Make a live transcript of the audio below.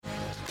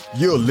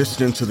You're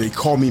listening to the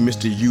Call Me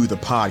Mr. You, the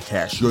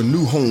podcast, your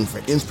new home for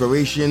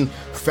inspiration,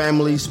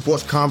 family,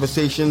 sports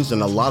conversations,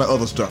 and a lot of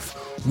other stuff.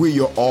 We're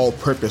your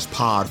all-purpose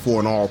pod for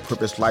an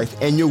all-purpose life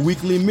and your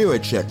weekly mirror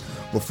check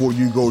before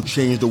you go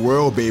change the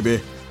world, baby.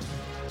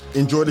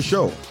 Enjoy the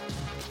show.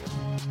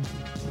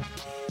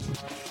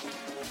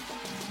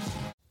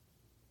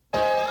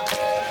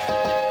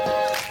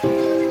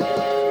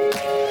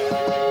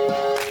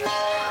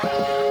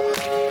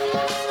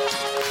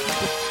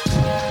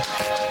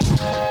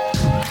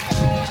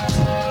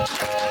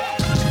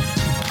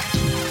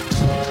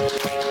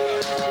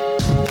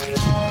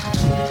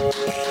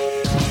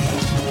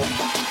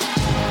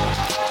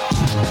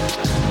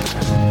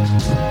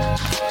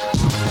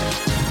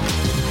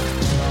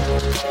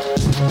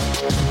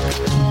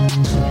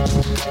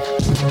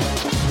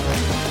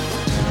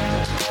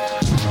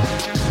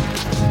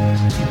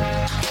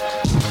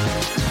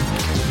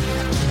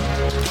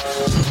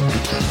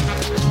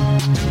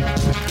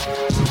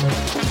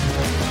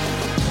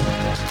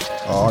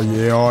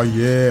 Oh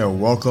yeah.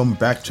 Welcome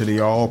back to the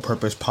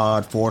All-Purpose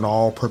Pod for an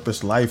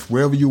All-Purpose Life,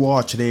 wherever you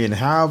are today and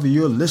however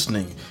you're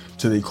listening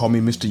to the Call Me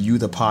Mr. You,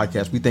 the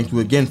podcast. We thank you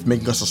again for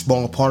making us a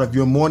small part of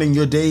your morning,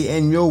 your day,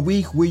 and your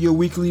week. We're your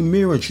weekly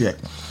mirror check.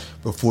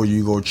 Before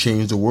you go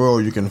change the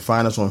world, you can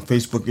find us on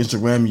Facebook,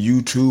 Instagram,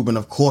 YouTube, and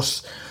of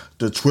course,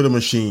 the Twitter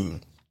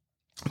machine.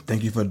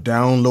 Thank you for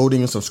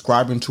downloading and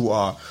subscribing to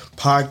our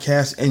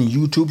podcast and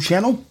YouTube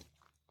channel.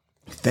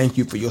 Thank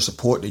you for your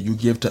support that you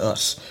give to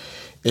us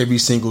every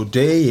single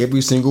day, every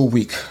single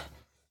week.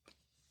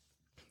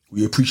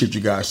 We appreciate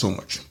you guys so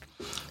much.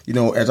 You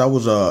know, as I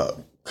was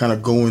kind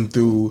of going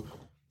through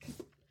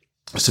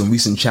some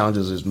recent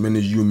challenges, as many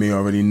of you may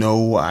already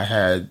know, I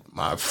had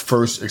my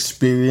first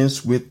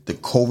experience with the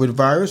COVID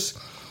virus.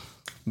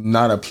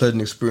 Not a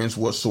pleasant experience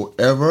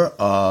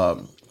whatsoever.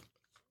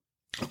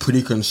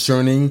 Pretty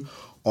concerning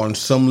on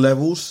some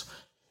levels.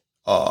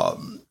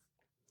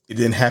 It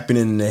didn't happen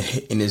in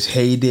its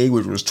heyday,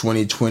 which was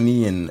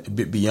 2020 and a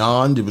bit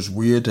beyond. It was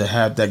weird to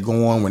have that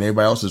go on when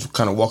everybody else is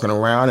kind of walking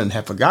around and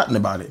have forgotten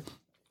about it.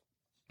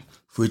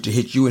 For it to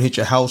hit you and hit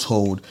your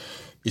household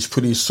is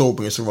pretty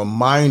sobering. It's a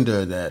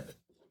reminder that,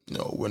 you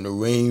know, when the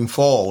rain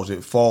falls,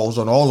 it falls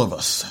on all of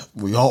us.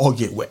 We all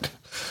get wet.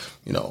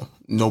 You know,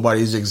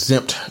 nobody's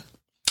exempt.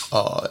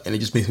 And it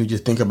just makes me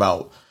just think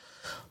about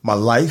my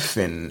life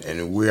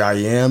and where I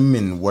am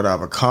and what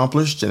I've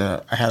accomplished. And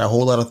I had a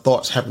whole lot of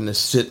thoughts having to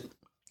sit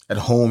at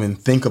home and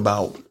think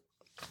about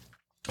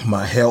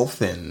my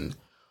health and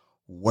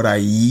what I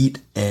eat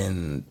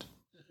and,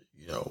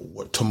 you know,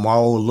 what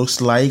tomorrow looks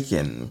like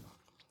and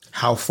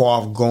how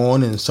far I've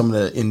gone and some of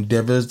the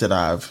endeavors that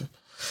I've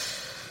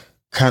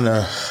kind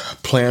of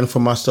planned for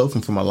myself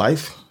and for my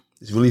life.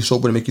 It's really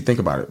sober to make you think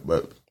about it,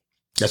 but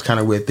that's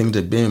kind of where things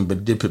have been, but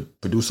it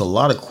did produce a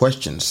lot of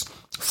questions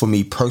for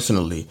me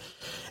personally.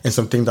 And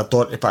some things I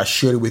thought if I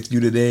shared it with you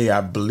today, I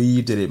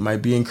believe that it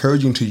might be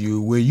encouraging to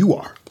you where you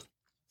are.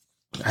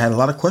 I had a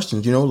lot of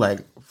questions, you know,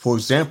 like, for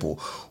example,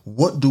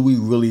 what do we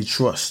really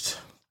trust?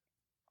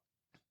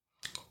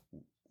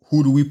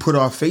 Who do we put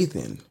our faith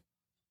in?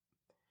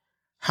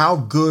 How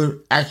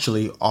good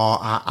actually are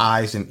our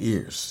eyes and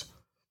ears?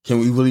 Can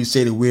we really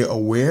say that we're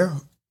aware?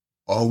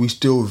 Or are we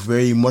still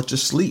very much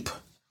asleep?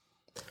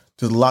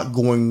 There's a lot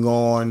going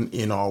on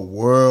in our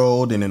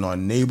world and in our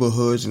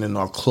neighborhoods and in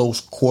our close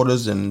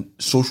quarters and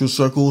social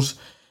circles.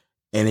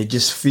 And it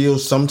just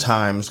feels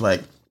sometimes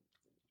like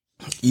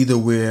either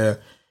we're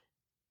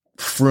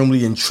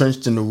firmly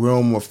entrenched in the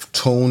realm of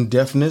tone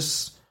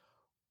deafness,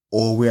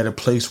 or we're at a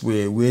place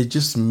where we're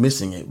just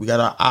missing it. We got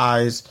our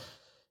eyes,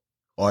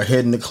 our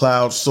head in the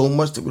clouds so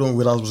much that we don't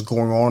realize what's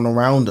going on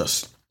around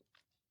us,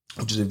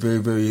 which is a very,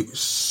 very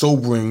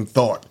sobering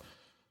thought,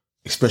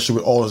 especially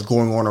with all that's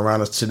going on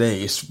around us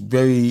today. It's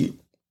very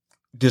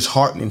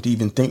disheartening to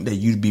even think that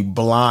you'd be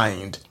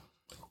blind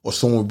or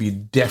someone would be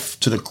deaf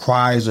to the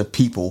cries of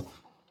people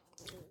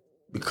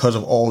because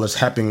of all that's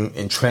happening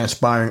and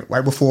transpiring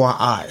right before our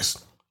eyes.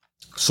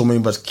 So many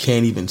of us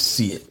can't even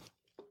see it.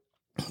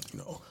 You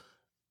know,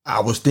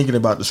 I was thinking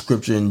about the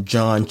scripture in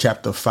John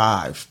chapter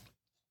 5.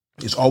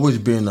 It's always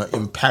been an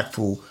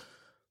impactful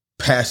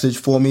passage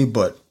for me,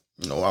 but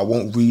you know, I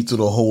won't read through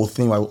the whole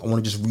thing. I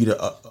want to just read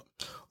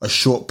a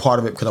short part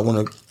of it because I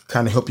want to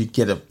kind of help you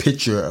get a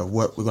picture of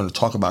what we're going to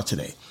talk about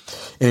today.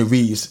 And it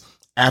reads,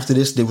 after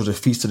this, there was a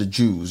feast of the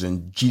Jews,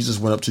 and Jesus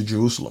went up to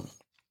Jerusalem.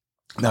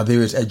 Now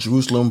there is at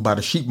Jerusalem by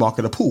the sheep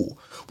market a pool,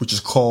 which is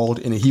called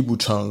in the Hebrew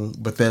tongue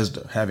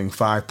Bethesda, having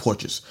 5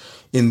 porches.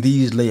 In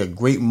these lay a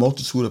great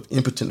multitude of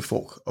impotent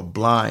folk, of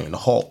blind,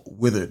 halt,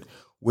 withered,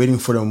 waiting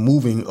for the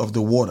moving of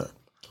the water.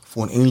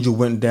 For an angel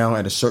went down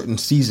at a certain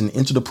season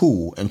into the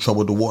pool and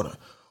troubled the water.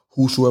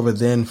 Whosoever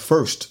then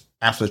first,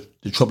 after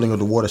the troubling of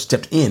the water,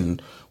 stepped in,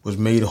 was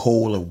made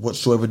whole of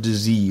whatsoever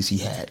disease he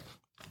had.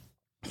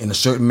 And a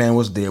certain man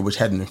was there which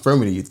had an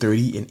infirmity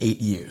 38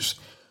 years.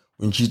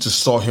 When Jesus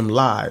saw him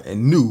lie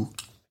and knew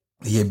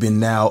he had been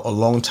now a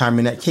long time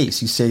in that case,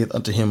 he saith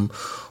unto him,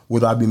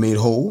 Will I be made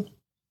whole?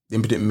 The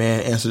impotent man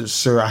answered,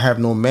 Sir, I have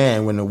no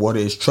man when the water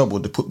is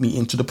troubled to put me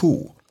into the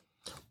pool.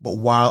 But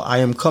while I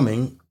am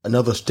coming,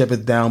 another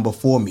steppeth down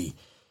before me.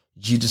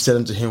 Jesus said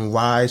unto him,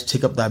 Rise,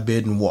 take up thy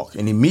bed and walk.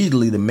 And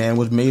immediately the man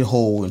was made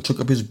whole and took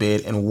up his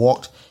bed and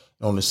walked.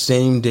 And on the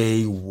same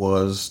day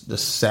was the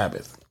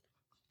Sabbath.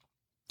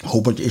 A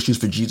whole bunch of issues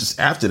for Jesus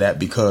after that,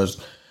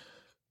 because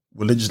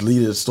religious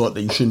leaders thought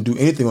that you shouldn't do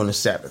anything on the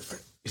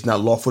Sabbath. It's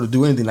not lawful to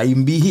do anything, not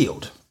even be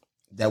healed.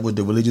 That was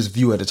the religious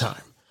view at the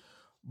time.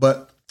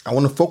 But I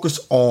want to focus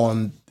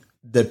on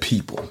the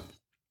people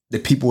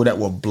that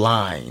were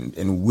blind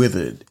and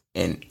withered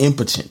and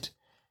impotent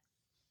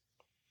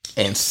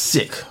and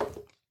sick.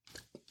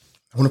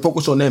 I want to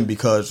focus on them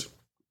because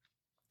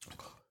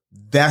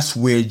that's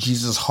where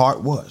Jesus'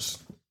 heart was.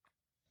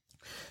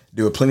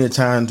 There were plenty of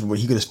times where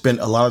he could have spent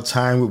a lot of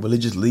time with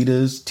religious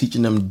leaders,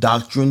 teaching them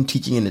doctrine,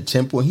 teaching in the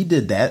temple. He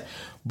did that,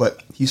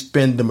 but he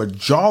spent the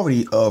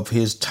majority of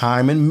his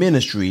time in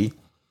ministry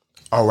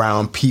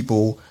around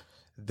people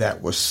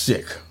that were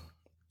sick.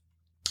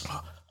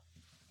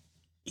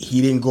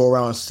 He didn't go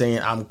around saying,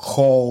 I'm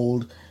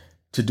called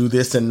to do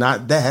this and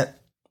not that.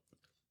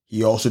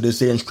 He also did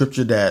say in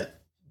scripture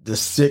that the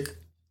sick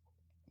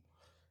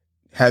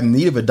have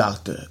need of a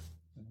doctor.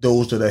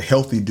 Those that are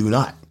healthy do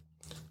not.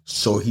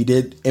 So he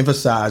did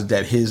emphasize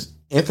that his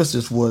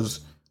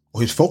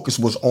focus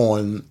was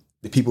on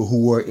the people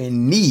who were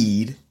in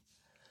need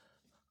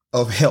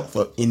of health,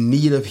 or in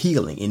need of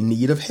healing, in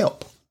need of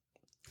help.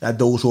 Not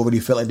those who already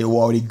felt like they were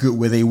already good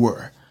where they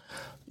were.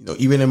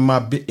 Even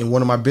in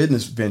one of my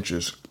business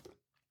ventures,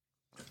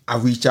 I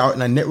reach out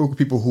and I network with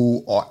people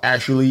who are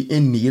actually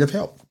in need of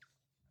help.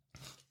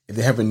 If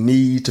they have a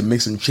need to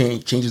make some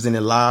changes in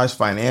their lives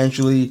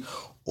financially,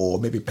 or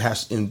maybe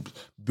perhaps in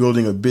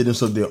building a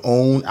business of their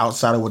own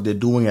outside of what they're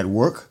doing at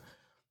work,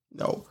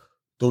 those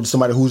are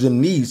somebody who's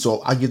in need.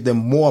 So I give them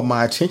more of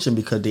my attention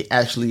because they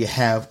actually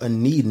have a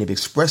need and they've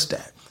expressed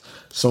that.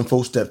 Some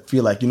folks that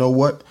feel like,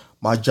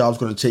 my job's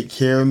going to take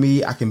care of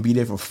me. I can be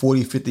there for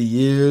 40, 50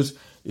 years.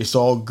 It's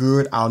all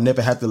good. I'll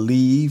never have to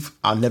leave.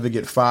 I'll never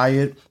get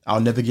fired.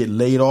 I'll never get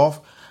laid off.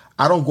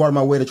 I don't go out of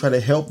my way to try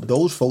to help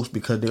those folks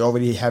because they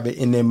already have it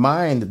in their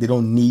mind that they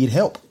don't need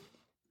help.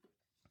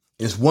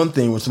 It's one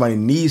thing when somebody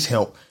needs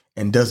help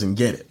and doesn't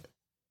get it.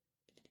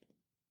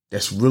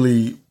 That's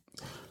really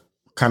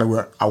kind of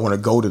where I want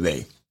to go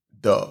today.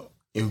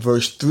 In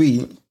verse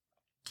 3,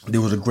 there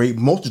was a great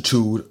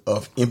multitude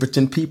of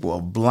impotent people,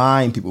 of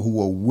blind people who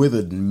were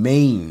withered,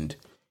 maimed,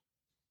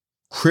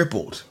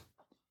 crippled,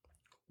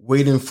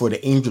 waiting for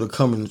the angel to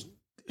come and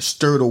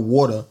stir the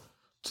water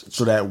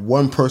so that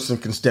one person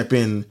can step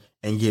in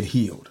and get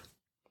healed.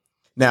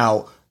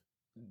 Now,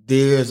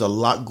 there's a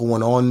lot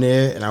going on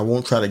there, and I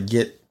won't try to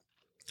get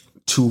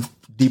too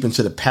deep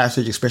into the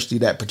passage, especially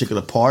that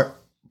particular part,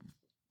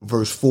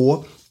 verse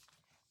 4.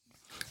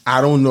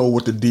 I don't know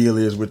what the deal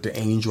is with the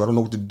angel. I don't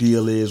know what the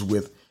deal is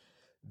with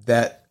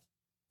that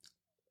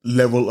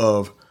level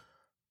of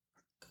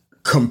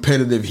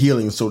competitive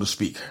healing, so to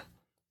speak.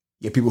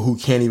 You have people who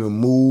can't even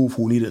move,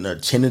 who need an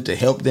attendant to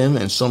help them,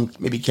 and some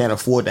maybe can't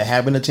afford to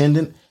have an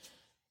attendant.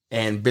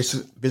 And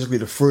basically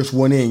the first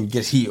one in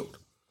gets healed.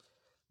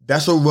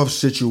 That's a rough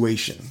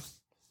situation,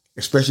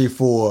 especially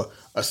for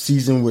a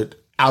season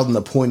without an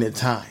appointed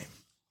time.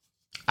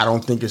 I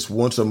don't think it's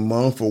once a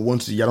month or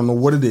once a year. I don't know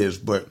what it is,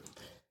 but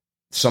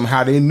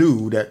somehow they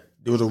knew that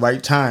there was a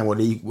right time, or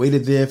they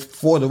waited there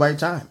for the right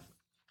time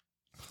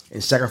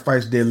and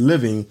sacrificed their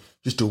living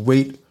just to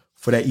wait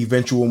for that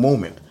eventual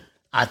moment.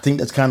 I think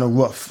that's kind of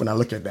rough when I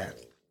look at that.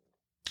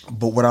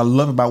 But what I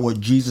love about what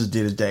Jesus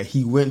did is that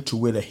he went to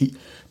where the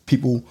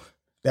people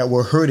that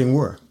were hurting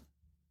were.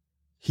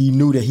 He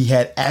knew that he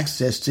had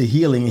access to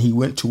healing, and he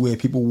went to where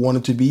people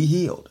wanted to be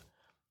healed,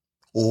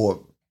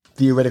 or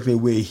theoretically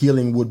where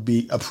healing would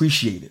be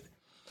appreciated.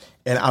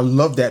 And I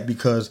love that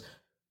because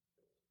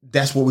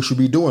that's what we should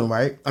be doing,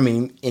 right? I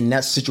mean, in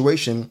that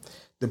situation,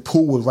 the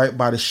pool was right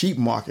by the sheep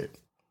market.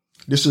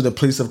 This was a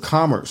place of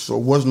commerce. So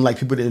it wasn't like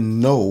people didn't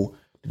know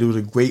that there was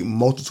a great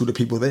multitude of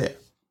people there.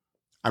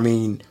 I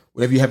mean,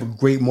 whenever you have a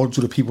great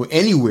multitude of people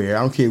anywhere,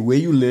 I don't care where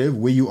you live,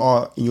 where you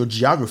are in your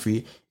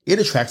geography, it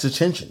attracts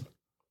attention.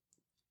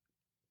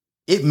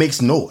 It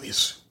makes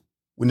noise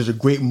when there's a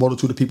great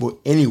multitude of people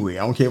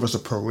anywhere. I don't care if it's a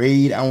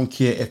parade. I don't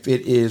care if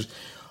it is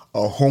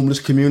a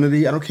homeless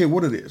community. I don't care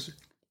what it is.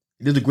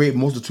 There's a great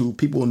multitude.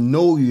 People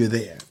know you're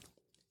there.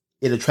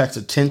 It attracts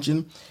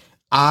attention.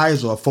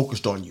 Eyes are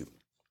focused on you.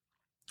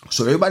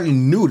 So everybody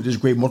knew that this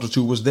great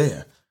multitude was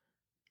there.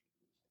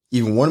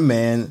 Even one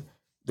man,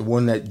 the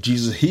one that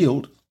Jesus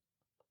healed,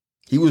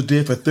 he was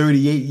there for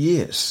 38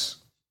 years,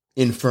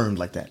 infirmed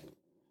like that.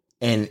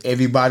 And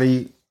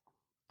everybody,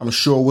 I'm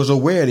sure, was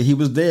aware that he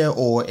was there,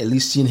 or at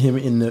least seen him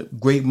in the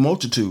great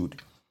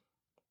multitude.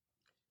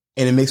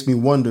 And it makes me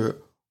wonder,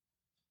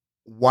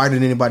 why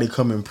didn't anybody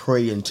come and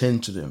pray and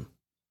tend to them?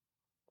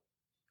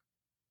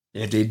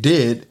 And if they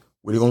did,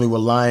 were they only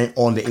relying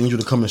on the angel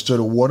to come and stir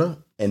the water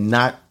and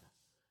not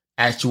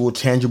actual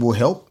tangible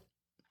help?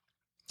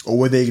 Or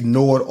were they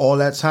ignored all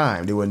that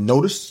time? They were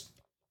noticed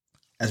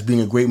as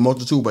being a great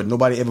multitude, but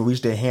nobody ever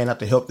reached their hand out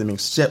to help them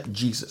except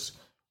Jesus.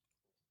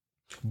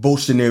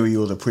 Both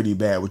scenarios are pretty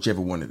bad,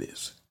 whichever one it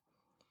is.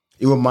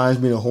 It reminds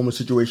me of a homeless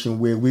situation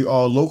where we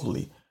are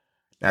locally.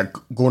 Now,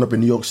 growing up in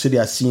New York City,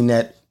 I've seen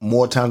that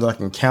more times than I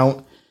can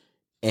count.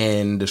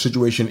 And the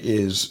situation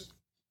is,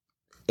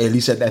 at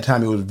least at that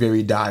time, it was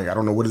very dire. I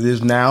don't know what it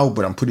is now,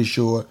 but I'm pretty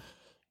sure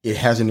it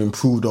hasn't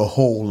improved a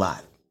whole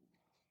lot.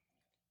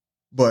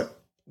 But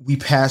we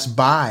pass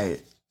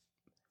by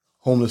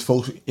homeless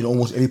folks in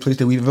almost any place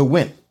that we ever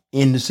went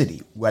in the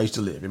city where I used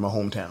to live, in my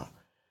hometown.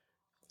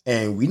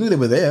 And we knew they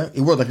were there. It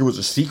wasn't like it was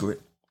a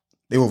secret.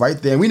 They were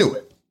right there and we knew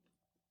it.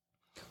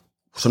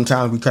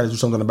 Sometimes we tried to do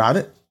something about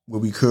it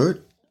where we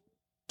could,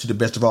 to the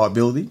best of our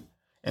ability.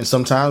 And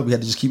sometimes we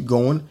had to just keep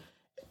going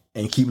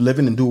and keep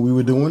living and do what we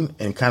were doing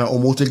and kind of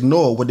almost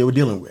ignore what they were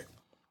dealing with.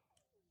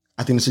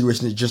 I think the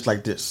situation is just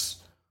like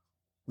this.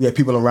 We have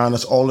people around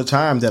us all the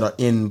time that are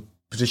in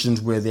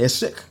positions where they're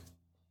sick,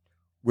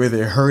 where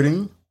they're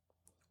hurting,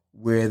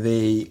 where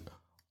they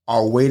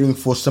are waiting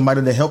for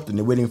somebody to help them.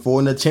 They're waiting for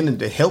an attendant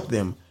to help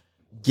them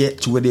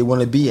get to where they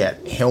want to be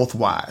at,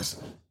 health-wise,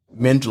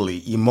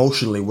 mentally,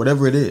 emotionally,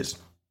 whatever it is.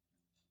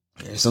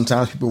 And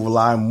sometimes people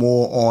rely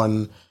more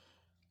on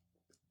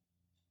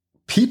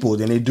people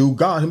than they do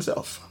God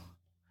himself.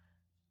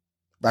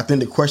 But I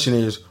think the question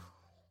is,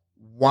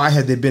 why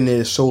have they been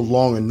there so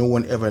long and no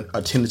one ever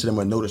attended to them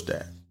or noticed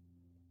that?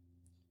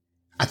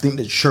 I think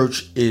the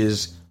church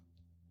is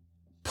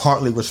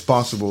partly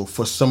responsible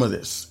for some of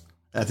this.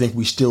 I think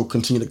we still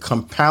continue to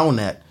compound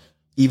that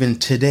even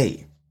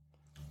today.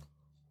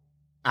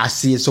 I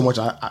see it so much,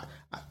 I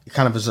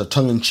kind of as a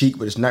tongue-in-cheek,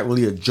 but it's not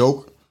really a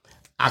joke.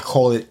 I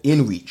call it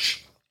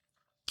in-reach,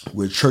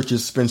 where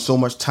churches spend so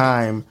much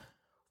time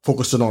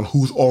focusing on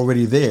who's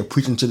already there,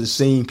 preaching to the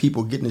same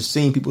people, getting the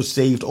same people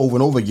saved over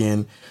and over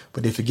again,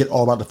 but they forget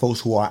all about the folks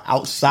who are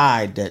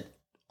outside that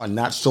are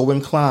not so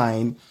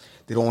inclined.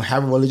 They don't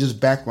have a religious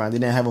background. They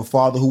didn't have a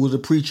father who was a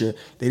preacher.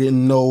 They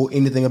didn't know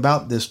anything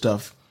about this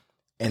stuff,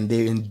 and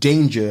they're in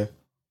danger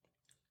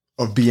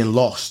of being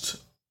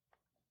lost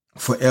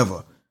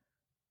forever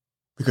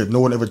because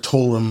no one ever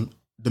told them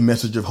the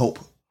message of hope.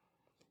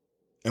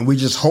 And we're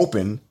just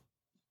hoping,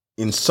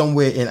 in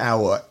somewhere in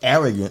our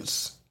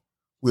arrogance,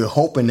 we're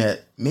hoping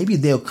that maybe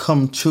they'll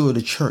come to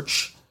the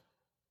church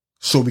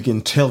so we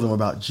can tell them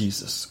about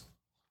Jesus.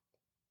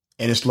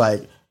 And it's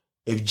like,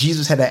 if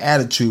Jesus had that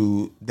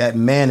attitude, that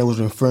man that was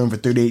infirm for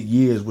 38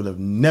 years would have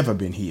never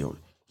been healed.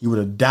 He would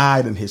have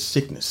died in his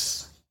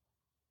sickness,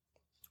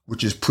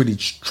 which is pretty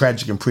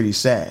tragic and pretty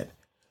sad.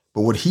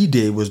 But what he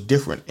did was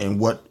different. And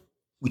what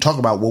we talk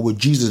about, what would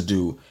Jesus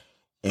do?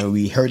 And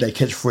we heard that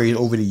catchphrase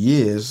over the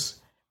years.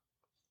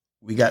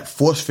 We got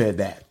force-fed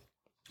that.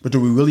 But do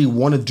we really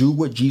want to do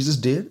what Jesus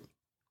did?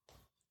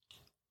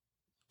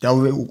 That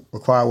would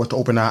require us to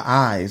open our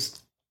eyes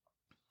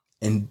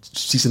and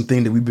see some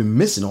things that we've been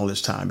missing all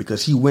this time,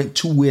 because he went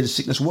to where the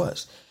sickness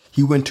was.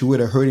 He went to where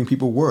the hurting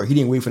people were. He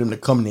didn't wait for them to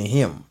come to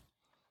him.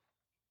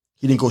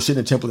 He didn't go sit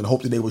in the temple and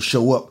hope that they would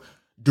show up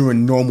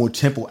during normal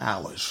temple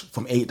hours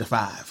from 8 to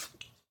 5.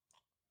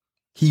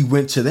 He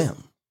went to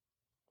them.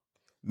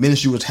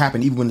 Ministry was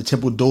happening even when the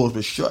temple doors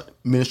were shut.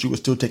 Ministry was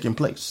still taking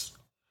place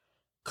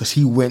because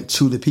he went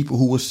to the people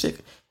who were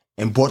sick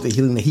and brought the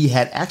healing that he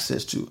had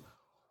access to.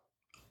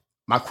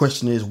 My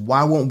question is,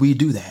 why won't we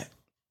do that?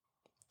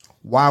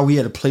 Why are we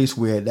at a place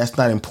where that's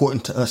not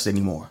important to us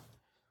anymore?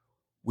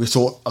 We're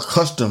so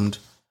accustomed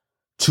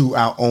to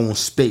our own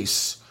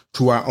space,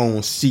 to our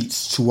own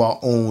seats, to our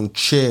own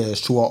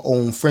chairs, to our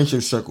own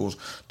friendship circles,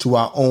 to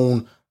our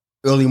own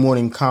early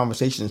morning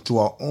conversations, to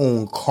our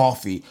own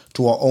coffee,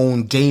 to our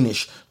own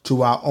Danish,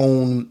 to our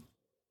own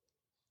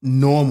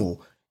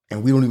normal.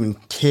 And we don't even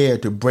care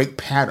to break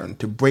pattern,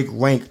 to break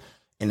rank,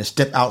 and to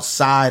step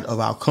outside of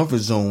our comfort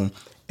zone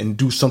and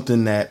do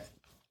something that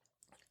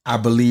I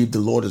believe the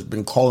Lord has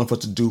been calling for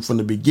us to do from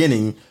the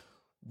beginning.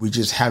 We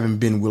just haven't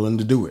been willing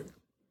to do it.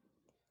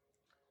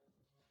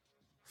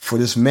 For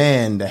this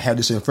man that had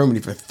this infirmity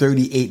for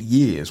 38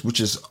 years,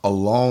 which is a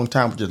long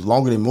time, which is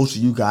longer than most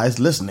of you guys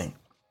listening.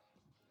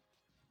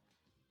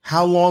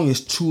 How long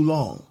is too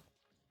long?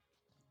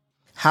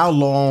 How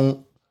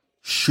long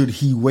should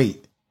he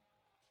wait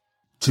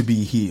to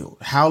be healed?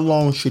 How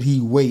long should he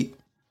wait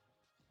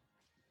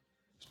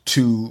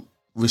to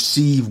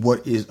receive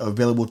what is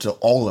available to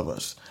all of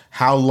us?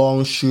 How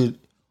long should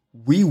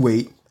we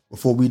wait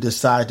before we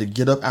decide to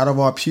get up out of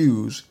our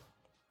pews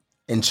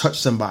and touch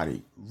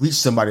somebody, reach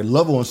somebody,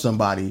 love on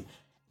somebody,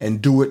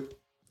 and do it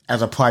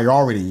as a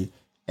priority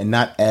and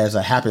not as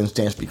a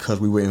happenstance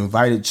because we were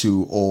invited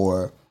to,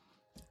 or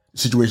the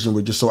situation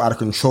was just so out of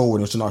control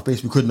and it was in our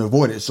face we couldn't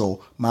avoid it,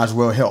 so might as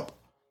well help?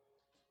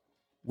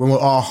 When will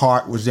our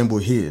heart resemble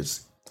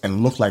his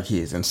and look like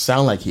his and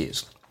sound like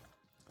his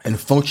and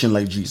function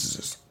like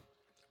Jesus's?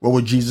 What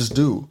would Jesus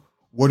do?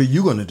 What are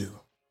you going to do?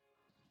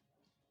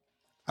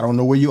 I don't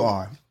know where you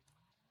are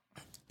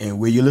and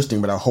where you're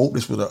listening, but I hope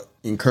this was an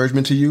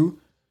encouragement to you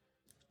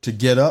to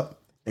get up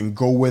and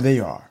go where they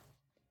are.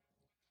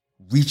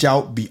 Reach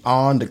out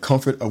beyond the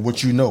comfort of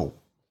what you know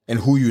and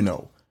who you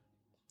know,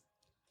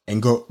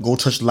 and go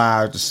touch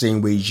lives the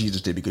same way Jesus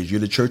did, because you're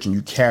the church and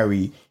you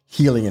carry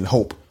healing and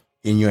hope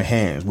in your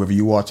hands, wherever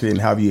you are today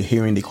and however you're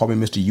hearing They Call Me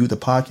Mr. You, the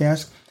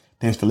podcast.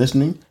 Thanks for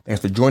listening.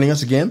 Thanks for joining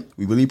us again.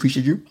 We really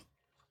appreciate you.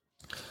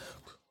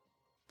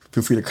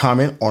 Feel free to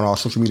comment on our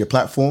social media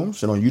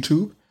platforms and on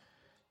YouTube.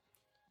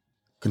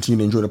 Continue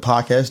to enjoy the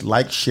podcast.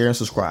 Like, share, and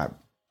subscribe.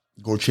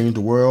 Go change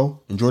the world.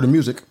 Enjoy the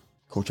music.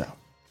 Coach out.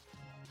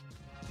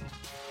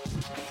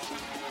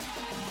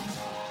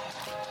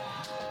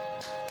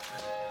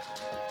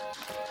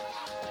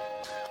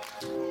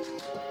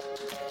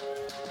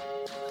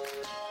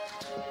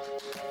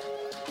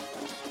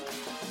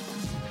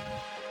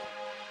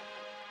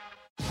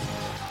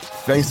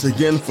 Thanks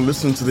again for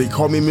listening to They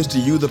Call Me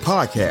Mr. You, the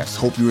podcast.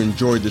 Hope you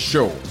enjoyed the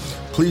show.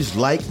 Please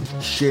like,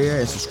 share,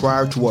 and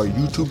subscribe to our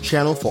YouTube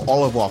channel for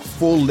all of our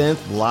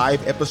full-length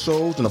live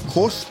episodes. And of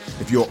course,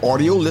 if you're an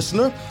audio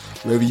listener,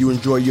 wherever you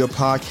enjoy your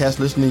podcast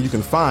listening, you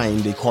can find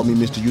They Call Me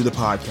Mr. You, the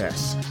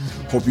podcast.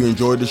 Hope you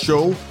enjoyed the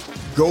show.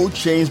 Go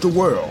change the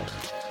world.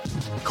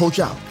 Coach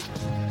out.